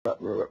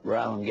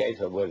Ron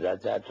Gaither was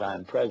at that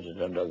time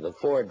president of the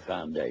Ford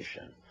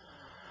Foundation.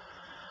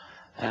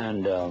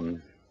 And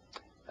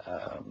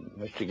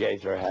Mr.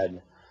 Gaither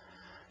had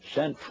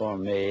sent for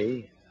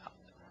me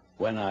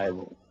when I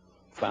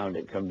found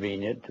it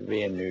convenient to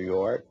be in New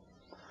York,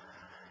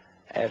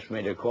 asked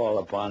me to call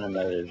upon him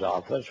at his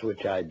office,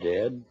 which I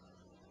did.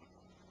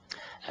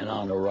 And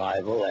on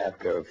arrival,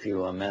 after a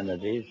few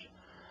amenities,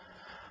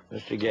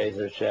 Mr.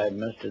 Gaither said,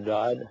 "Mr.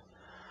 Dodd,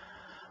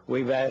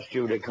 we've asked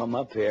you to come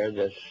up here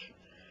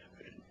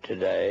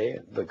today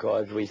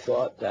because we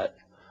thought that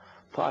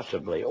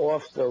possibly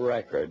off the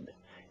record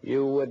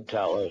you would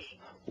tell us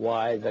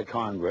why the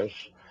Congress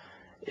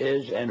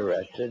is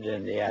interested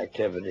in the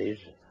activities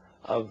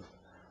of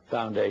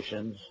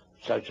foundations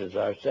such as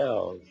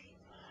ourselves."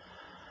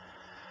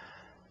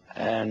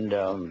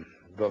 And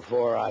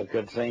before I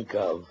could think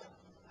of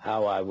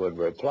how I would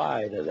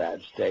reply to that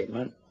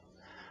statement,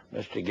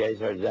 Mr.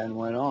 Gaither then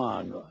went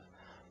on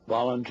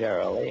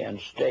voluntarily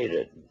and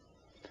stated,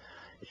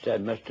 he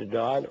said, "Mr.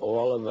 Dodd,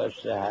 all of us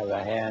that have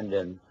a hand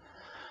in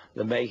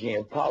the making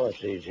of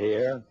policies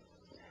here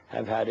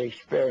have had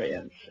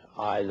experience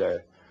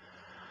either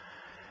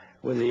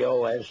with the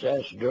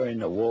OSS during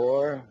the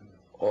war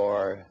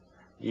or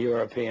the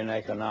European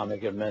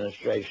Economic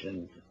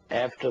Administration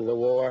after the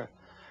war.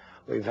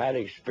 We've had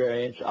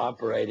experience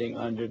operating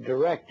under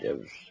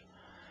directives,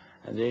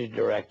 and these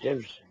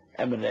directives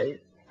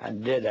emanate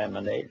and did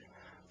emanate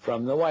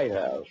from the White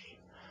House.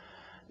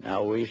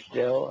 Now, we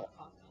still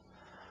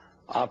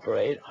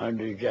operate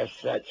under just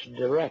such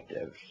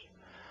directives.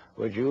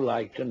 Would you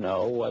like to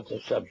know what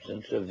the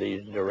substance of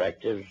these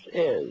directives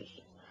is?"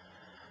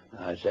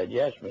 I said,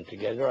 "Yes, Mr.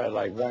 Gaither, I'd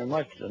like very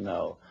much to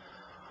know."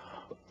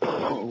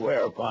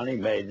 Whereupon he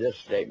made this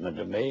statement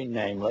to me,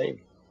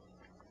 namely,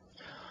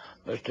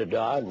 "Mr.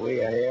 Dodd, we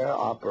here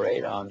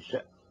operate on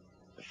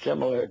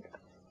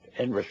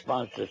in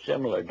response to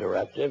similar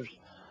directives,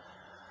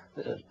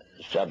 the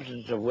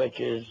substance of which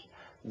is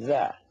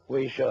that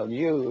we shall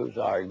use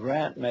our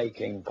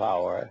grant-making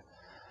power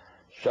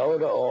so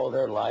to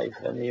alter life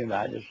in the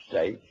United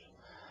States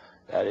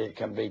that it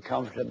can be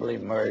comfortably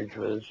merged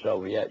with the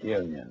Soviet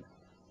Union."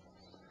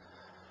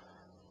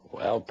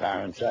 Well,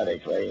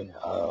 parenthetically,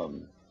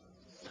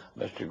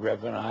 Mr.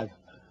 Griffin, I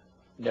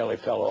nearly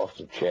fell off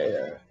the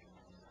chair.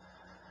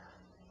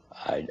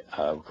 I,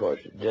 of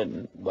course,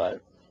 didn't,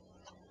 but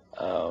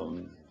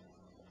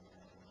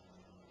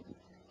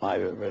my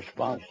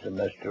response to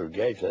Mr.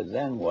 Gaither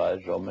then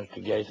was, "Oh,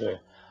 Mr. Gaither,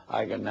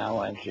 I can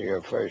now answer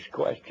your first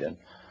question.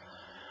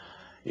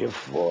 You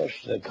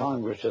forced the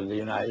Congress of the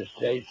United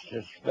States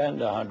to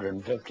spend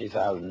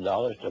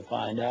 $150,000 to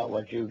find out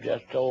what you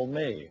just told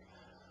me.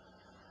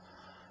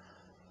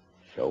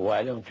 So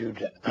why don't you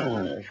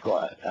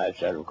I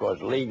said, "Of course,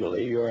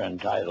 legally, you're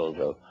entitled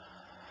to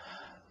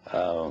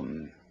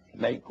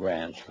make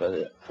grants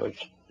for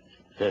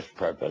this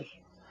purpose.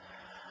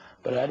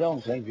 But I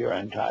don't think you're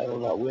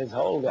entitled to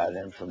withhold that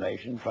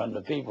information from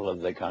the people of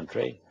the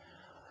country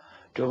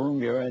to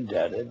whom you're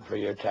indebted for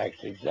your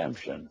tax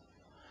exemption.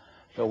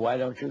 So why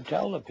don't you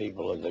tell the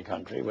people of the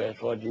country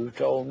that's what you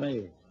told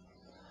me?"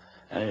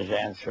 And his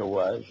answer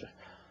was,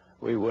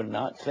 "We would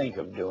not think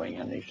of doing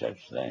any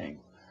such thing."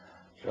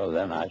 So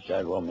then I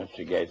said, "Well,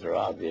 Mr. Gaither,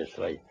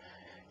 obviously,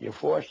 you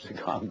forced the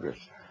Congress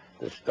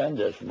to spend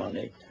this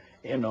money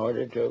in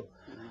order to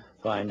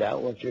find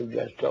out what you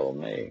just told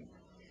me."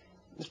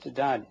 Mr.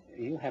 Dodd,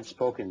 you have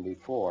spoken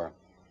before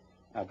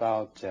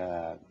about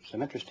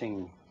some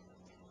interesting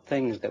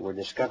things that were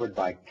discovered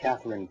by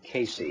Catherine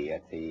Casey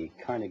at the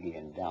Carnegie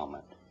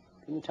Endowment.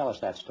 Can you tell us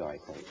that story,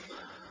 please?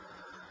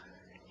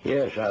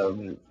 Yes,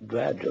 I'm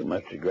glad to,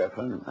 Mr.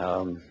 Griffin.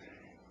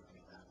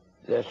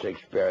 This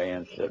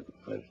experience that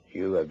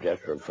you have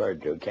just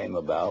referred to came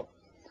about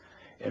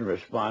in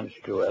response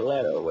to a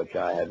letter which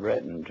I had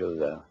written to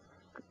the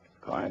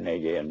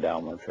Carnegie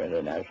Endowment for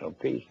International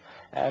Peace,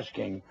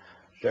 asking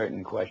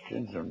certain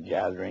questions and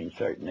gathering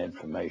certain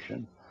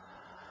information.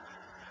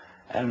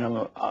 And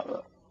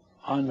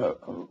on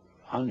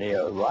the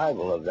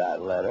arrival of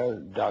that letter,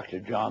 Dr.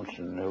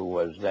 Johnson, who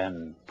was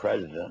then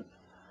president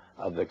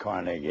of the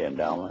Carnegie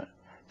Endowment,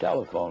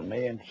 telephoned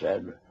me and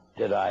said,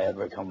 did I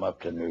ever come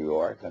up to New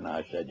York? And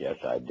I said,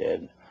 yes, I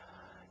did,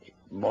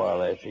 more or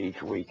less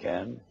each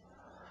weekend.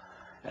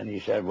 And he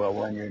said, well,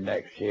 when you're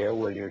next here,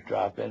 will you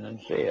drop in and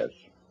see us?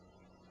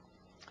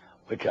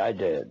 Which I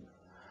did.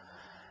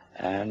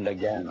 And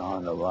again,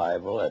 on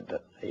arrival at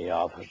the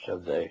office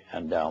of the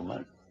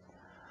endowment,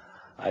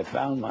 I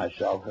found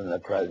myself in the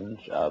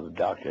presence of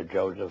Dr.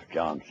 Joseph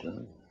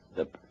Johnson,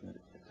 the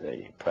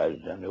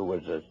president, who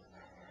was a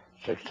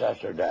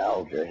successor to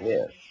Alger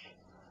Hiss,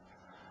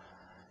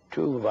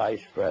 two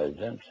vice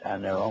presidents,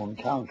 and their own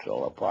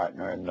counsel, a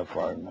partner in the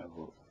firm,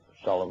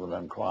 Sullivan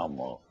and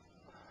Cromwell.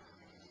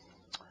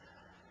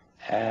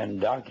 And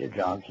Dr.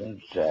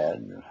 Johnson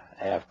said,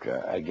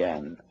 after,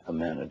 again,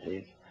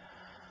 amenities,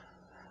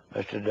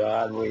 Mr.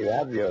 Dodd, we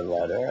have your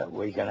letter.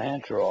 We can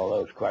answer all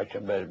those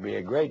questions, but it'd be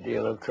a great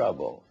deal of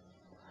trouble.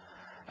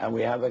 And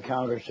we have a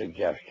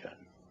counter-suggestion.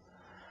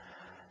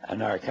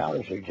 And our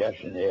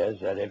counter-suggestion is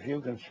that if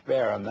you can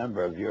spare a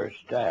member of your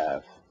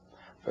staff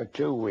for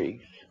 2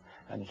 weeks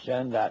and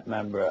send that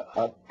member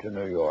up to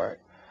New York,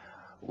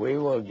 we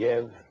will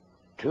give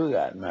to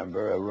that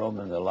member a room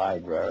in the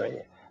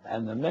library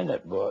and the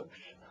minute books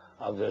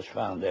of this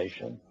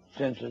foundation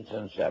since its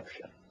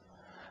inception.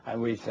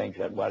 And we think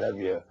that whatever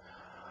you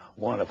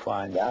want to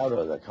find out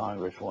or the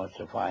Congress wants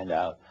to find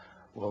out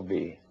will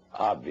be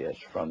obvious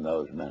from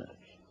those minutes.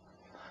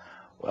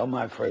 Well,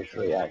 my first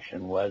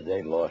reaction was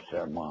they lost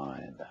their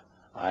mind.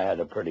 I had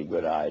a pretty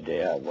good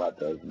idea of what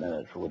those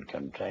minutes would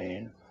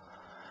contain,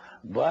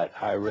 but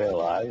I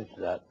realized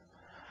that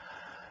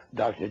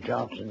Dr.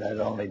 Johnson had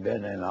only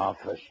been in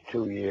office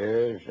 2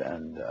 years,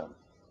 and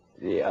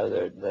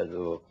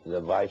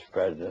the vice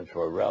presidents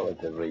were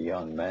relatively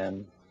young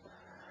men,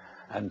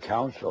 and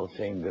counsel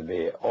seemed to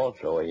be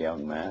also a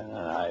young man, and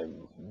I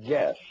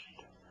guessed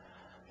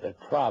that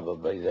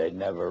probably they'd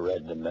never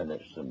read the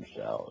minutes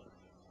themselves.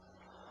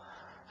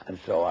 And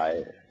so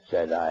I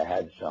said I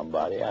had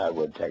somebody, I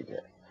would take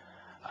it.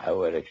 I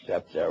would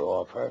accept their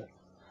offer,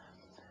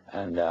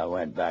 and I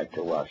went back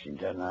to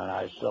Washington, and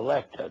I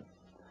selected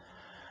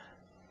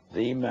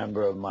the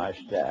member of my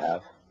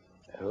staff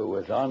who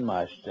was on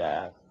my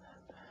staff,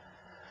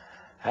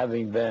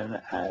 having been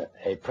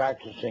a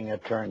practicing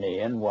attorney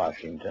in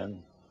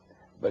Washington,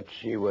 but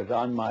she was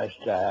on my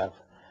staff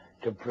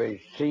to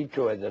see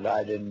to it that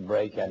I didn't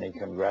break any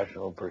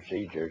congressional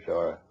procedures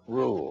or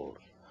rules.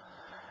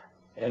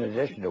 In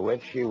addition to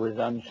which, she was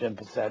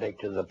unsympathetic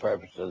to the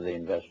purpose of the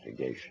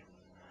investigation.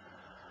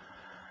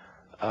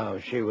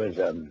 She was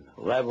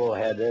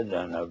level-headed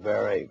and a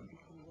very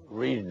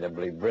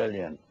reasonably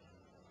brilliant,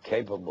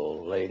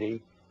 capable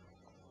lady.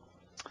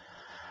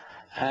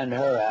 And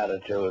her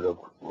attitude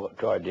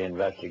toward the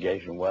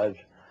investigation was,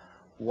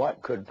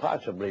 what could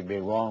possibly be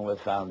wrong with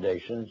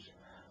foundations?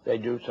 They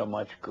do so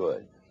much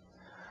good.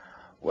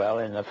 Well,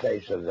 in the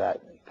face of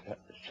that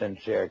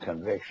sincere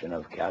conviction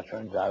of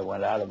Catherine's, I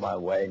went out of my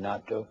way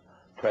not to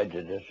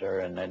prejudice her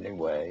in any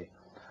way.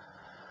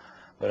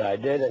 But I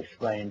did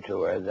explain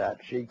to her that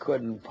she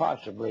couldn't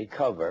possibly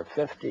cover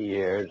 50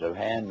 years of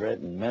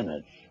handwritten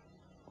minutes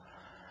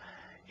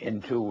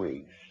in 2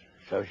 weeks.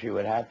 So she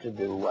would have to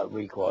do what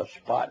we call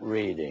spot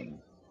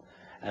reading.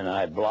 And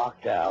I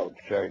blocked out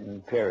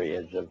certain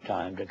periods of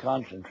time to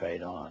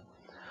concentrate on.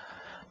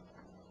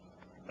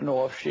 And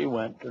off she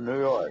went to New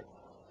York.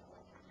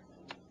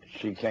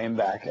 She came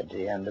back at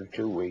the end of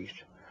 2 weeks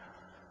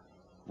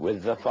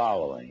with the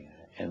following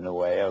in the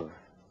way of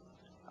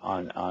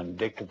on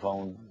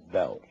dictaphone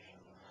belts.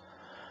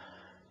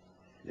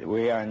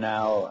 We are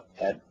now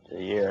at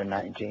the year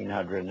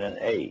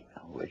 1908,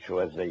 which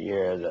was the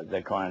year that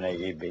the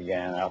Carnegie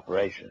began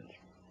operations.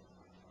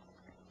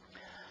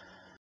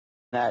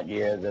 That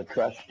year, the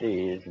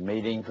trustees,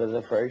 meeting for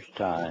the first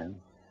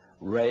time,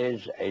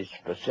 raised a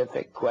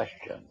specific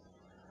question,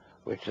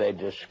 which they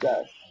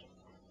discussed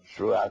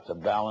throughout the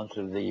balance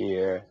of the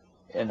year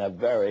in a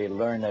very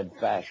learned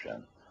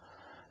fashion.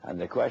 And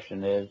the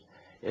question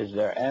is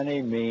there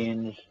any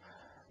means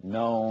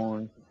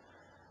known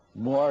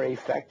more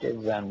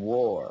effective than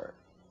war,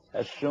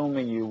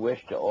 assuming you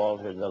wish to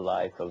alter the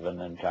life of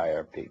an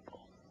entire people?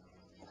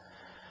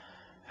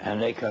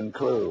 And they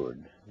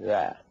conclude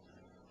that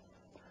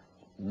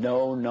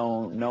no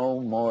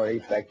more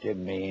effective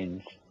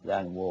means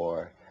than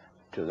war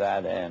to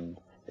that end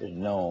is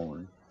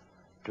known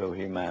to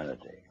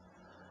humanity.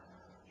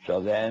 So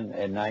then,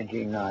 in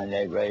 1909,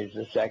 they raised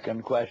the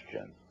second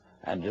question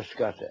and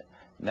discussed it,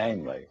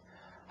 namely,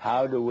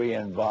 how do we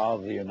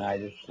involve the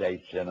United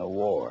States in a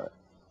war?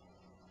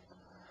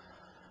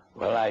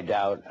 Well, I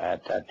doubt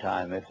at that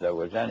time if there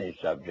was any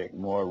subject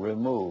more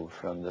removed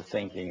from the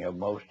thinking of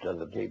most of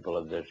the people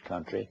of this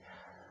country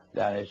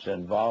than its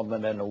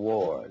involvement in a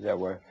war. There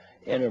were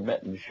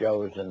intermittent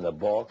shows in the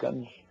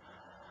Balkans,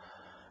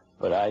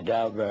 but I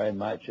doubt very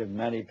much if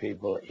many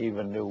people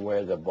even knew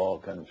where the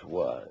Balkans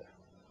was.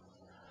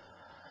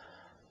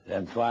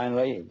 Then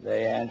finally,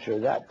 they answer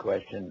that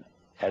question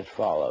as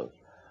follows.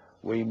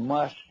 We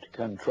must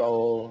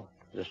control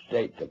the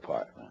State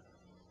Department.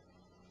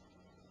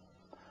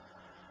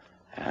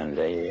 And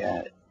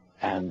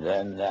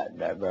then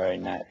that very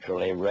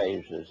naturally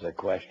raises the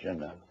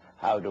question of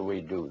how do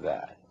we do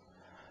that?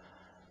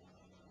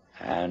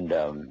 And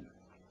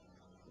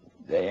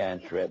they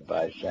answer it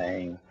by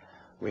saying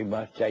we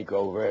must take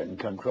over and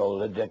control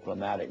the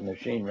diplomatic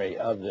machinery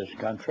of this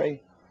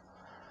country.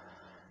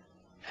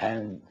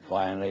 And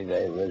finally,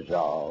 they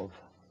resolve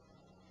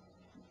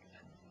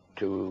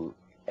to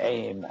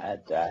aim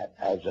at that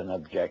as an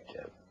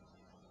objective.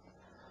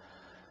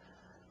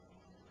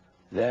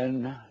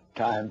 Then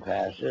time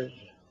passes,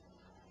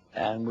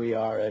 and we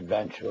are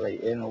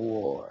eventually in a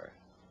war,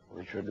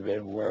 which would have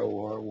been World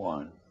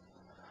War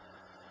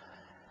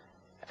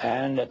I.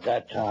 And at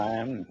that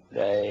time,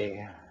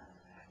 they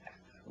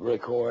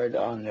record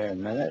on their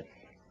minutes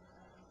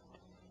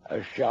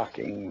a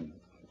shocking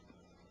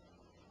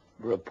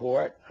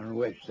report in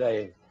which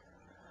they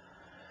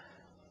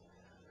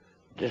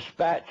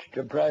dispatched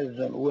to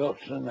President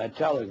Wilson a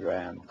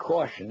telegram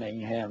cautioning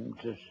him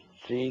to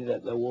see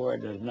that the war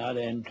does not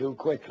end too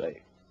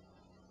quickly.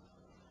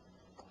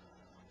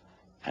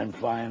 And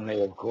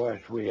finally, of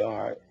course,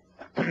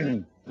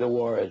 the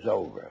war is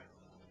over.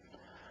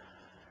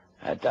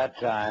 At that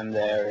time,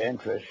 their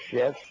interest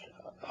shifts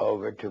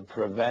over to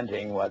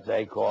preventing what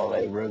they call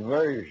a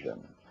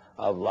reversion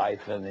of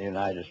life in the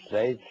United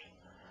States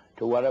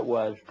to what it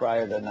was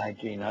prior to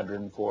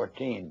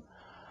 1914,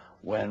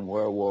 when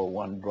World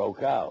War I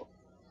broke out.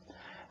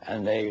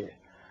 And they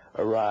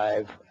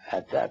arrive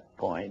at that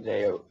point,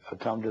 they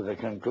come to the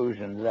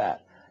conclusion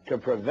that to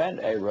prevent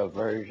a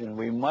reversion,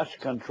 we must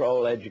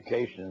control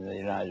education in the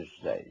United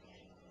States.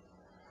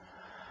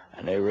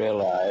 And they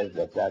realize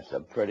that that's a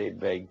pretty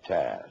big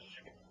task.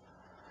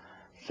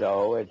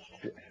 So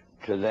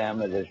to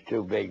them, it is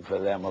too big for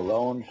them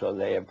alone, so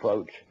they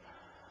approach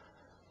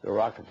the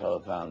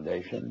Rockefeller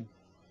Foundation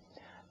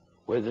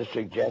with the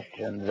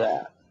suggestion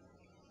that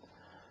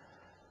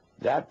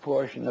that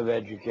portion of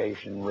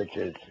education which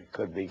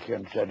could be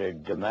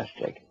considered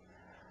domestic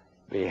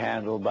be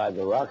handled by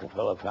the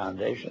Rockefeller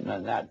Foundation,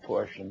 and that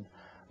portion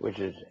which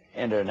is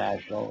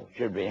international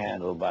should be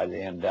handled by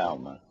the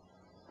Endowment.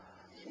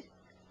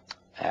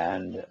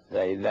 And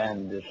they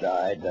then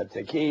decide that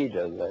the key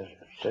to the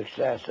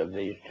success of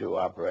these two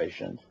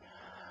operations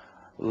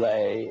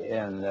lay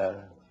in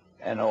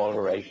an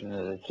alteration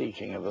of the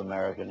teaching of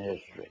American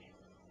history.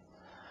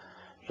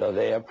 So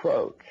they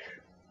approach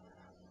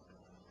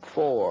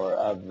 4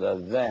 of the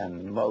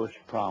then most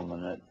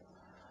prominent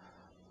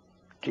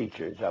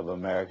teachers of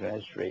American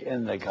history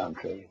in the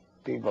country,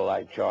 people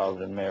like Charles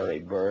and Mary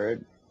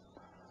Bird,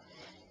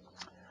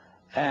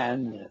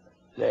 and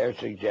their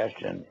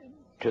suggestion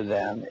to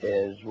them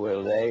is,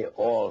 will they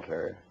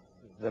alter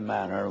the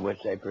manner in which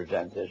they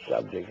present this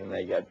subject, and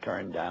they get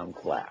turned down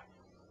flat.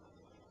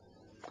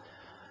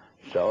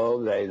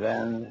 So they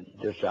then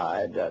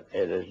decide that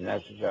it is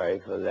necessary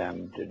for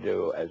them to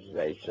do, as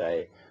they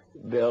say,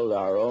 build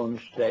our own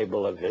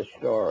stable of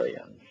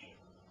historians.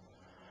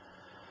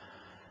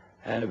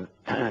 And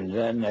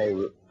then they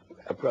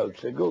approach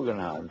the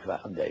Guggenheim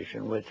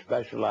Foundation, which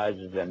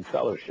specializes in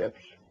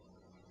fellowships,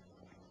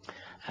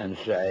 and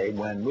say,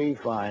 when we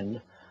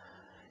find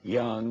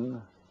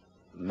young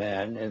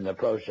men in the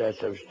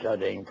process of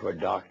studying for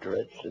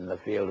doctorates in the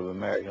field of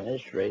American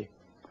history,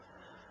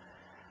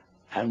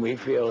 and we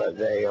feel that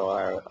they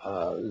are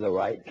the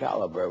right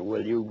caliber,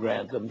 will you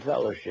grant them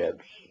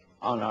fellowships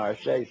on our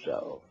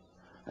say-so?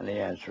 And the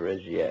answer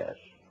is yes.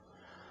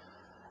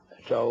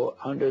 So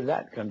under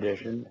that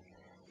condition,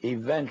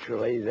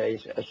 eventually they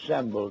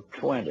assemble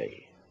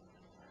 20.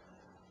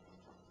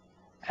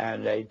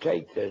 And they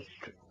take this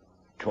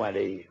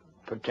 20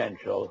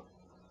 potential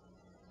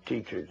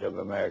teachers of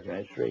American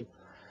history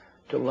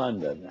to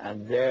London,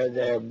 and there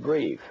they're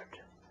briefed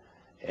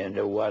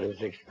into what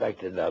is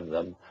expected of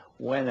them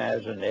when,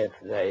 as and if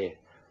they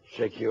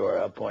secure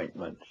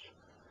appointments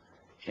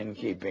in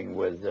keeping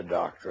with the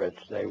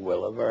doctorates they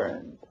will have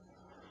earned.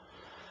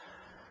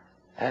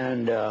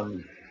 And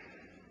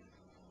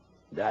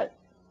that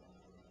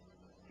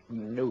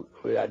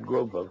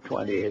group of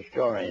 20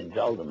 historians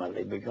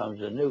ultimately becomes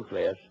the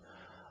nucleus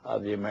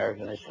of the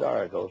American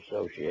Historical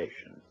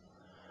Association.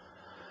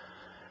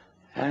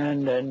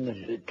 And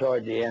then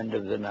toward the end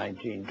of the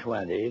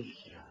 1920s,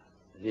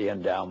 the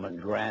endowment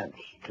grants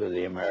to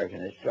the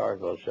American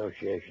Historical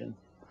Association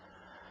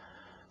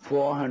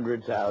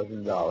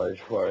 $400,000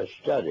 for a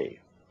study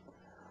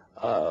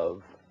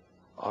of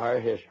our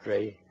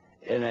history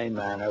in a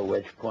manner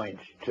which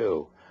points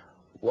to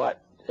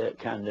what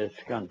can this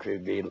country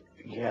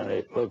can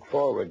it look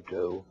forward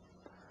to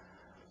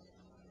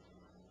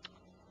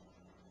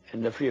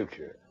in the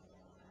future.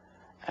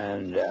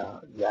 And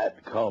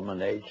that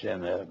culminates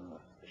in a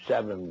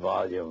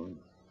 7-volume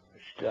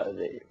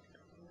study,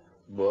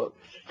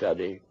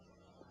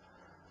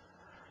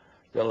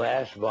 the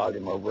last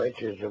volume of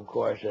which is, of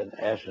course, in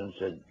essence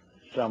a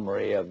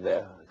summary of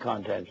the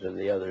contents of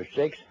the other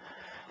 6.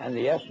 And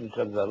the essence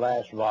of the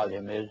last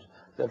volume is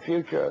the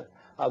future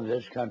of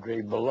this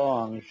country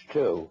belongs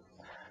to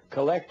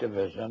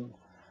collectivism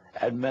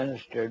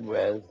administered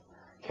with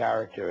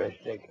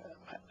characteristic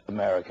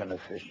American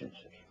efficiency.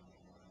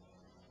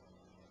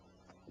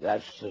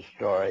 That's the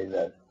story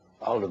that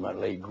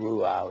ultimately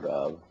grew out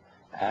of,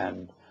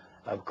 and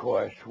of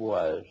course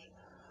was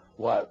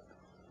what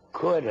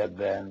could have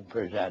been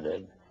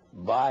presented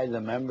by the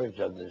members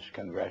of this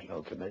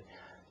congressional committee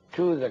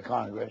to the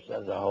Congress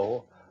as a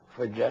whole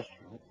for just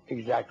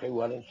exactly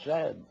what it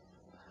said.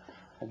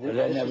 But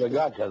they never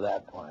got to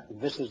that point.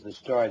 This is the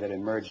story that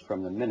emerged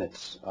from the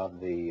minutes of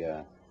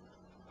the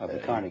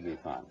Carnegie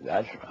Fund.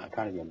 That's right.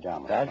 Carnegie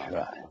Endowment. That's Fund.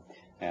 right.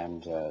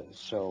 And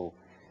so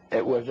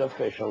it was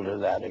official to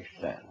that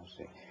extent. I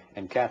see.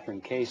 And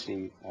Catherine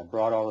Casey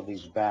brought all of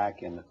these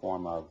back in the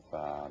form of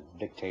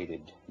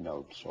dictated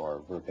notes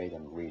or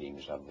verbatim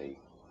readings of the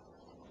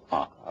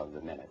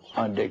minutes.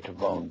 On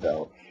dictaphone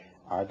belts.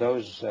 Are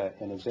those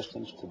in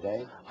existence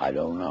today? I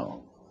don't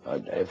know.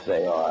 But if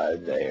they are,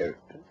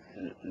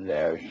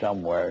 they're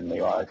somewhere in the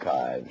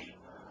archives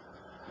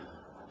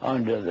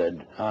under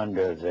the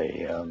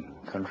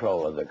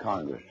control of the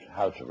Congress.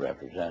 House of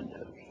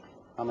Representatives.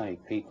 How many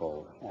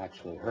people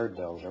actually heard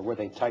those, or were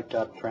they typed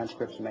up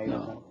transcripts made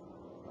of them?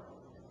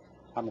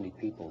 How many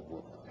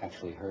people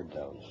actually heard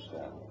those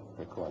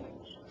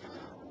recordings?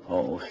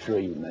 Oh,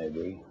 3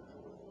 maybe.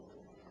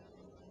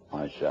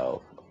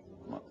 Myself,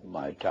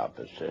 my top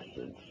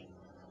assistants,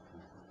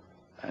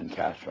 and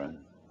Catherine.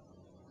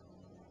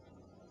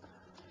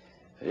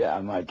 Yeah,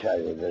 I might tell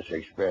you this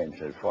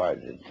experience as far as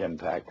its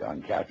impact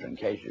on Catherine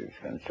Casey is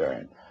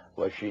concerned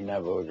was she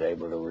never was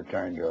able to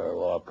return to her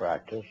law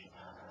practice.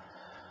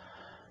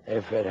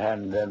 If it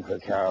hadn't been for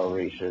Carol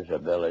Reece's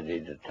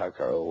ability to tuck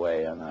her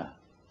away on a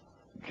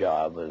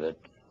job with the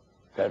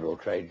Federal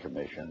Trade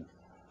Commission,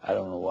 I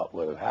don't know what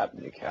would have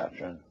happened to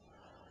Catherine,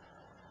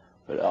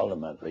 but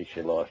ultimately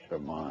she lost her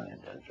mind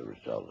as a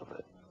result of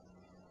it.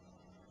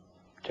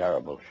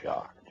 Terrible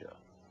shock, Joe.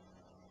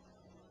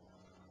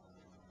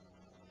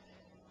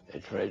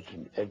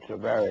 It's a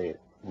very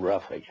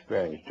rough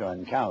experience to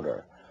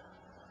encounter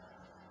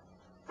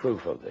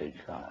proof of these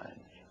kinds.